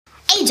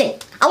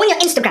AJ, I went on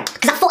your Instagram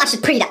because I thought I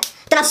should pre that.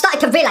 Then I started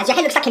to realise your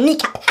head looks like a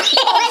kneecap. Wait,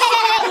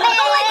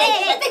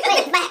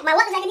 my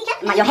what looks like a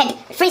kneecap? Your head.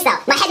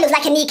 Freestyle. My head looks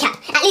like a kneecap.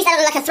 At least I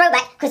don't look like a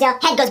throwback because your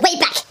head goes way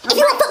back. If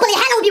you want football, your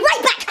hand will be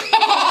right back.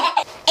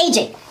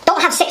 AJ,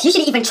 don't have sex. You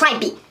shouldn't even try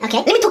B.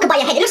 Okay. Let me talk about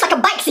your head. It looks like a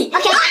bike seat.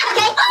 Okay. Okay.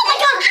 Oh my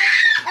god.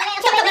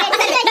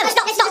 No,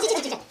 stop.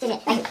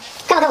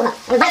 Come on.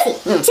 A bike seat.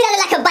 See, that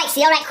look like a bike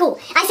seat. Alright,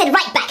 cool. I said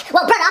right back.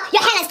 Well, brother,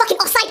 your hairline's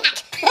fucking offside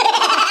act.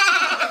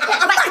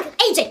 Alright,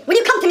 AJ, when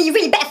you come to me, you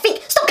really better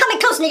think. Stop coming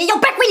close, nigga. Your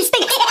breath really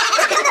stinks. Like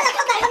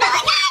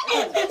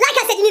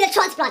I said, you need a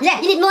transplant. Yeah.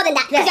 You need more than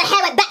that because your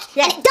hair went back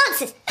and it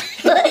dances.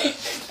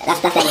 That's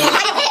that.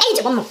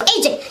 AJ, one more.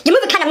 AJ, you're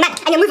moving kind of mad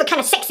and you're moving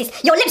kind of sexist.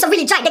 Your lips are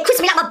really dry. They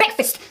crisp me like my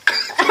breakfast.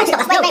 Wait.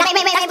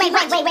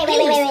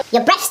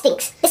 Your breath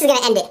stinks. This is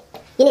gonna end it.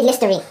 You need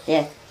Listerine.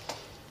 Yeah.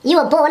 You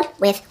were born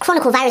with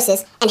chronic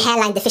viruses and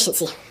hairline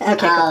deficiency.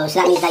 Okay. Oh, so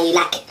that means that you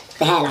lack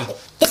the hairline.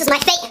 This is my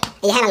fate,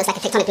 and your hairline looks like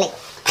a tectonic plate.